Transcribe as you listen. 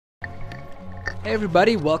Hey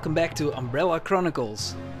everybody, welcome back to Umbrella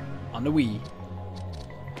Chronicles on the Wii.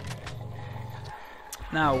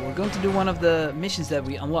 Now, we're going to do one of the missions that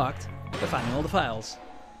we unlocked by finding all the files.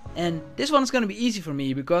 And this one's going to be easy for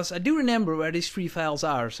me because I do remember where these 3 files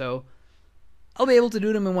are, so I'll be able to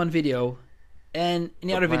do them in one video. And in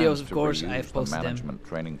the other videos, of course, I have posted them. The management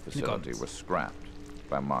training facility was scrapped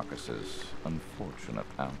by Marcus's unfortunate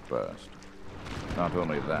outburst. Not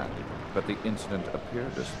only that, but the incident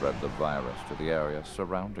appeared to spread the virus to the area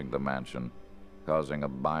surrounding the mansion, causing a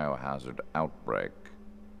biohazard outbreak.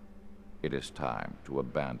 It is time to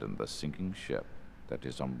abandon the sinking ship that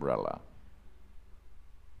is Umbrella.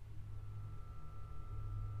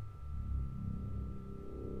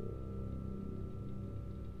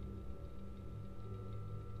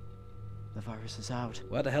 The virus is out.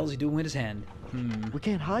 What the hell is he doing with his hand? We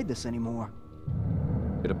can't hide this anymore.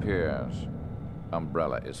 It appears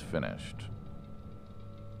Umbrella is finished.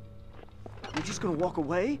 You're just gonna walk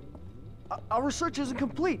away? Our research isn't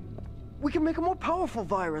complete. We can make a more powerful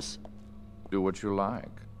virus. Do what you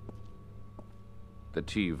like. The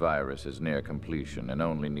T-virus is near completion and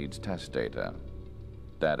only needs test data.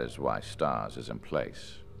 That is why S.T.A.R.S is in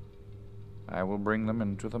place. I will bring them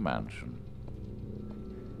into the mansion.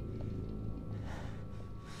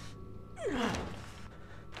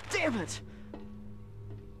 Damn it!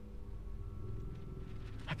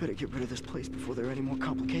 I better get rid of this place before there are any more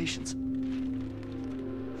complications.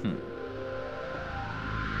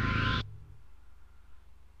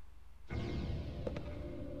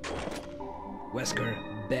 Wesker,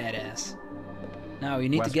 badass. Now you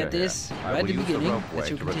need to get this here. right at the beginning. Let's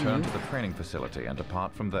you continue. return to the training facility and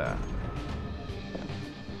depart from there.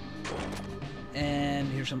 And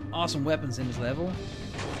here's some awesome weapons in this level.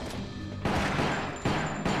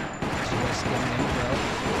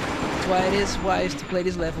 That's why it is wise to play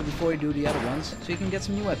this level before you do the other ones, so you can get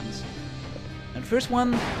some new weapons. And the first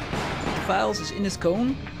one, the files, is in this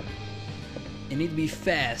cone. You need to be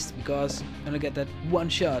fast, because you're gonna get that one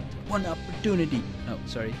shot, one opportunity. No,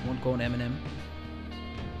 sorry, one cone M&M.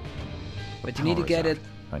 But you need to get it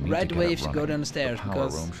right away if you go down the stairs,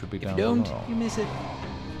 because if you don't, you miss it.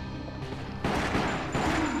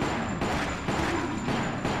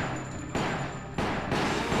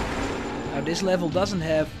 Now this level doesn't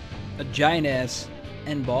have a giant ass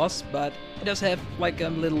end boss, but it does have like a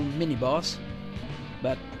little mini boss.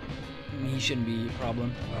 But he shouldn't be a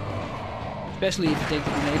problem. Especially if you take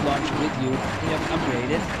the grenade launcher with you, and you have it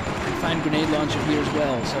upgraded. You find grenade launcher here as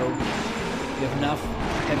well, so you have enough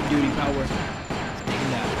heavy duty power to take him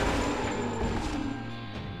down.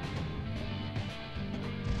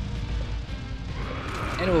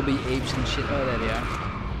 And it will be apes and shit. Oh, there they are.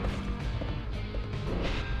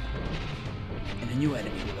 And a new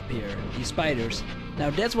enemy will appear. These spiders.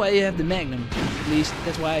 Now that's why you have the Magnum. At least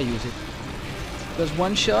that's why I use it. Because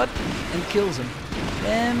one shot and kills him.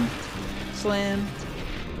 Bam. Slam.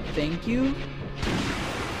 Thank you.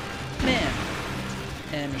 Man.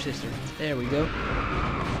 And her sister. There we go.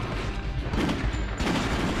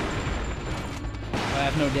 I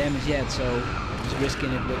have no damage yet, so I'm just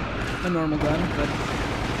risking it with a normal gun, but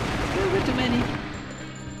a little bit too many.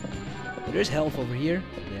 But there's health over here.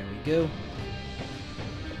 There we go.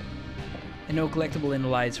 And no collectible in the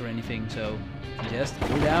lights or anything, so just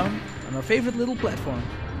go down on our favorite little platform.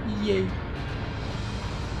 Yay.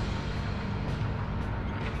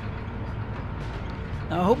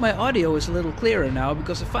 Now I hope my audio is a little clearer now,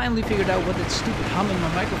 because I finally figured out what that stupid hum in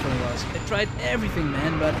my microphone was. I tried everything,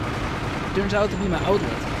 man, but it turns out to be my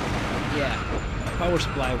outlet. Yeah, my power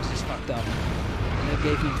supply was just fucked up. And that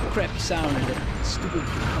gave me a crappy sound and that stupid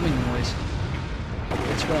humming noise.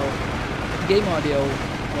 Which, well, the game audio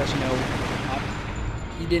was, you know, up.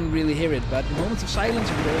 You didn't really hear it, but in moments of silence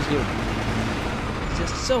you could always hear it. It's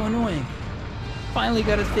just so annoying. Finally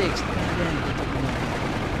got it fixed. God damn, it took me long.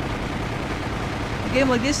 A game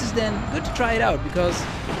like this is then good to try it out, because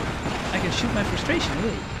I can shoot my frustration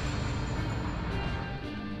away.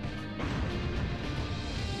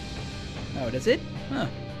 Oh, that's it? Huh.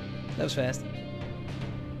 That was fast.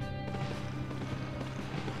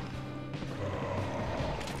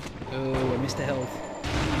 Oh, I missed the health.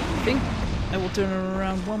 I think I will turn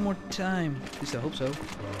around one more time. At least I hope so.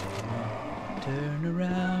 Turn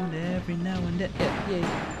around every now and then. Yeah, yay.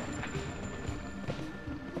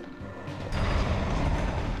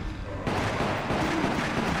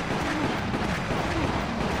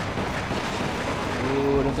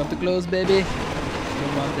 Oh, don't come too close, baby.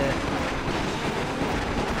 Don't want that.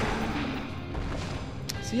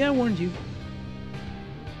 See, I warned you.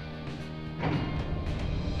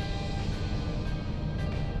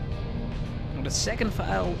 The second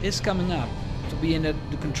file is coming up. to be in the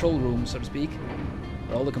control room, so to speak,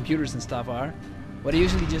 where all the computers and stuff are. What I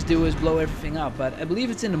usually just do is blow everything up, but I believe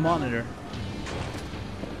it's in the monitor.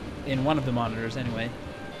 In one of the monitors, anyway.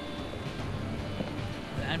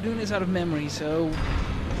 I'm doing this out of memory, so...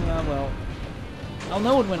 well... I'll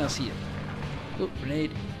know it when I see it. Oh,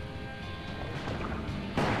 grenade.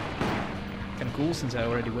 Kinda cool, since I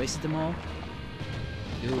already wasted them all.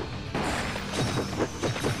 Ew.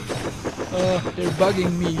 Oh, they're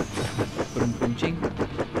bugging me.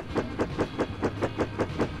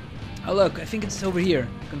 Oh look, I think it's over here.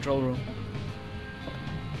 Control room.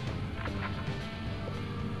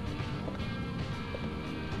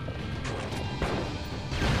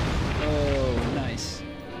 Oh, nice.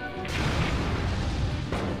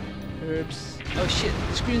 Herbs. Oh shit,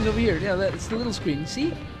 the screen's over here. Yeah, that's the little screen.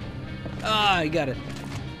 See? Ah, I got it.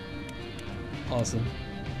 Awesome.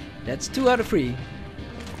 That's 2 out of 3.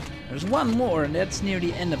 There's one more, and that's near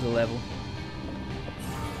the end of the level.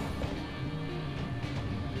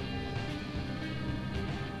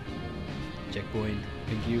 Checkpoint.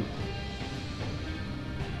 Thank you.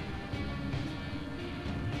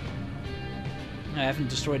 I haven't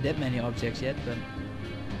destroyed that many objects yet, but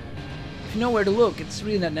if you know where to look, it's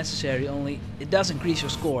really not necessary, only it does increase your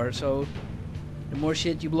score, so the more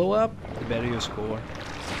shit you blow up, the better your score.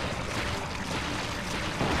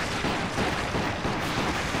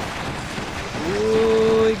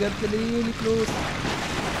 Oh, I got really close.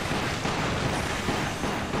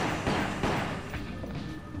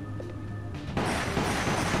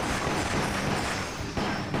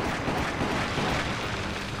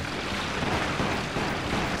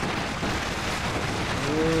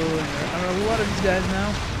 These guys now.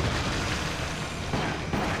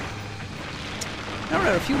 Now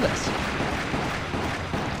there are a few less.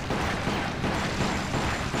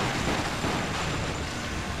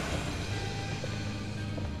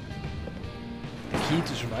 The key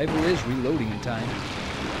to survival is reloading in time.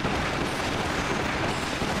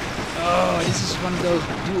 Oh, this is one of those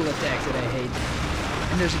dual attacks that I hate.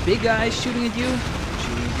 And there's a big guy shooting at you,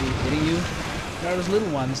 hitting you. There are those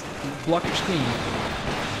little ones that block your screen.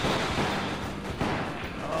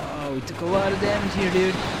 We took a lot of damage here,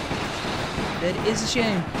 dude. That is a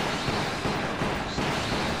shame.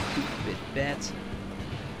 Stupid bats.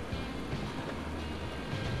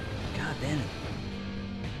 God damn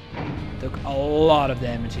it. Took a lot of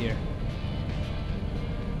damage here.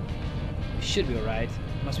 Should be alright.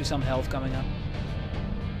 Must be some health coming up.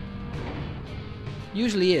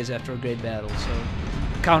 Usually is after a great battle, so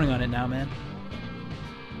I'm counting on it now, man.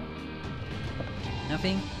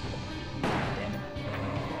 Nothing?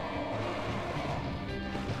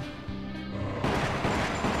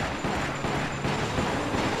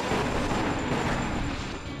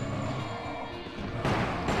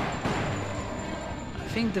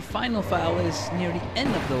 I think the final file is near the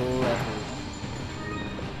end of the level.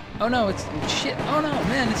 Oh no, it's shit. Oh no,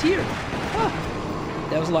 man, it's here. Oh,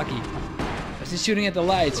 that was lucky. I was just shooting at the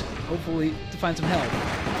lights, hopefully to find some help.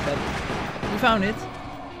 But we found it.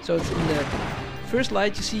 So it's in the first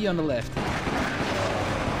light you see on the left.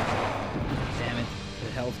 Damn it,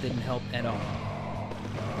 the health didn't help at all.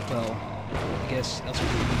 Well, I guess else we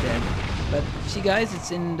would be dead. But see guys,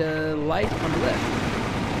 it's in the light on the left.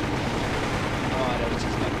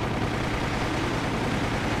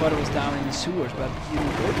 I thought it was down in the sewers, but you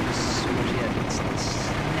didn't go to the sewers yet. It's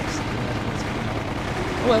next to the level.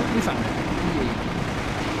 Oh well, we found it.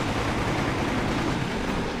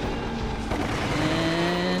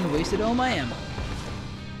 And wasted all my ammo.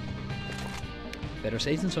 Better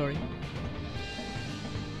safe than sorry.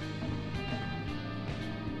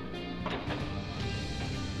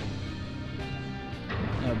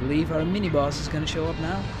 I believe our mini boss is gonna show up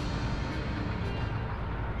now.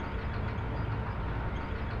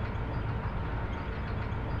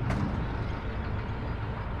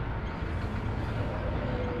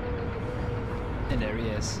 And there he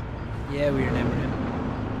is. Yeah, we remember him.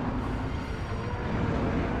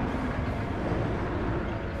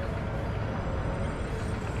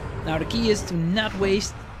 Now the key is to not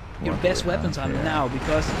waste your best weapons on him now,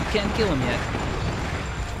 because you can't kill him yet.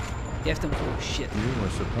 You have to... oh shit. You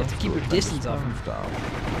have to keep your distance off him.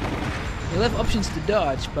 You'll have options to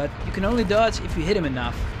dodge, but you can only dodge if you hit him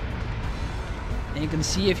enough. And you can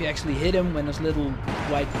see if you actually hit him when those little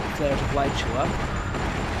white flares of light show up.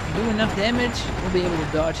 If you do enough damage, you'll be able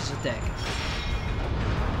to dodge his attack.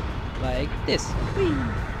 Like this. Whee!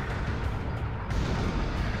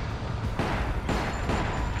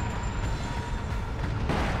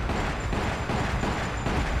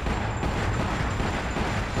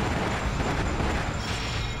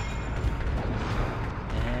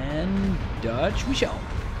 And dodge we shall.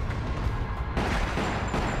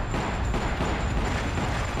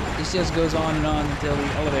 This just goes on and on until the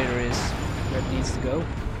elevator is where it needs to go.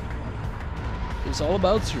 It's all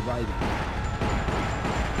about surviving.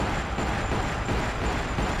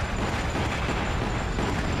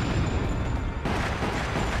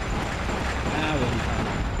 Ah, we'll be fine.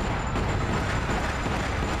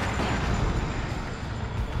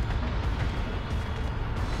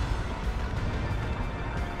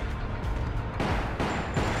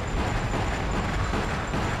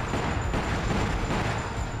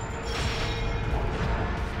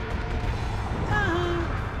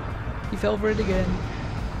 He fell for it again.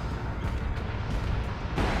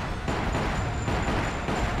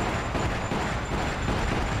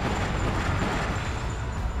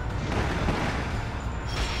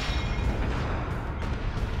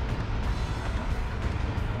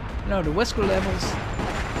 No, the Wesker levels,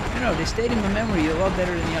 they stayed in my memory a lot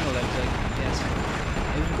better than the other levels, I guess.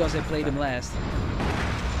 Maybe because I played them last.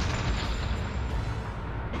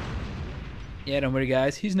 Yeah, don't worry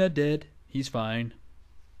guys, he's not dead. He's fine.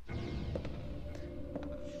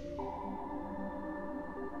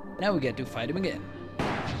 Now we get to fight him again.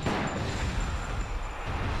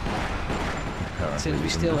 Apparently, Since we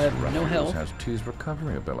still have no health. Has T's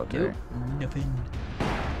recovery ability. Nope, nothing.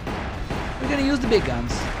 We're gonna use the big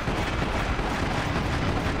guns.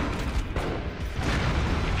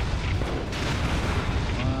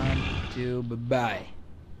 One, two, bye-bye.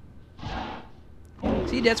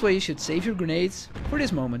 See, that's why you should save your grenades for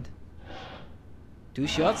this moment. 2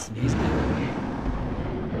 shots and he's dead.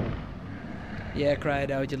 Yeah, cry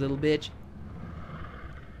it out, you little bitch.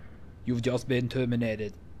 You've just been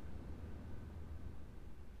terminated.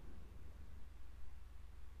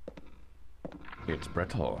 It's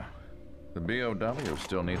brittle. The BOW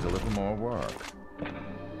still needs a little more work.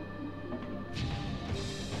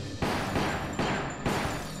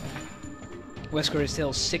 Wesker is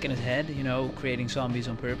still sick in his head, creating zombies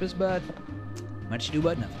on purpose, but much ado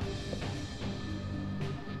about nothing.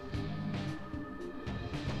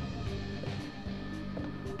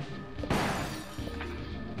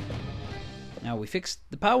 Now we fixed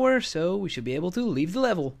the power, so we should be able to leave the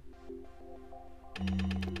level.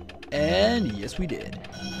 And yes, we did.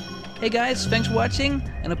 Hey guys, thanks for watching,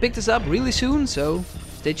 and I'll pick this up really soon, so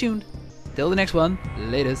stay tuned. Till the next one,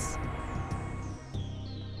 latest.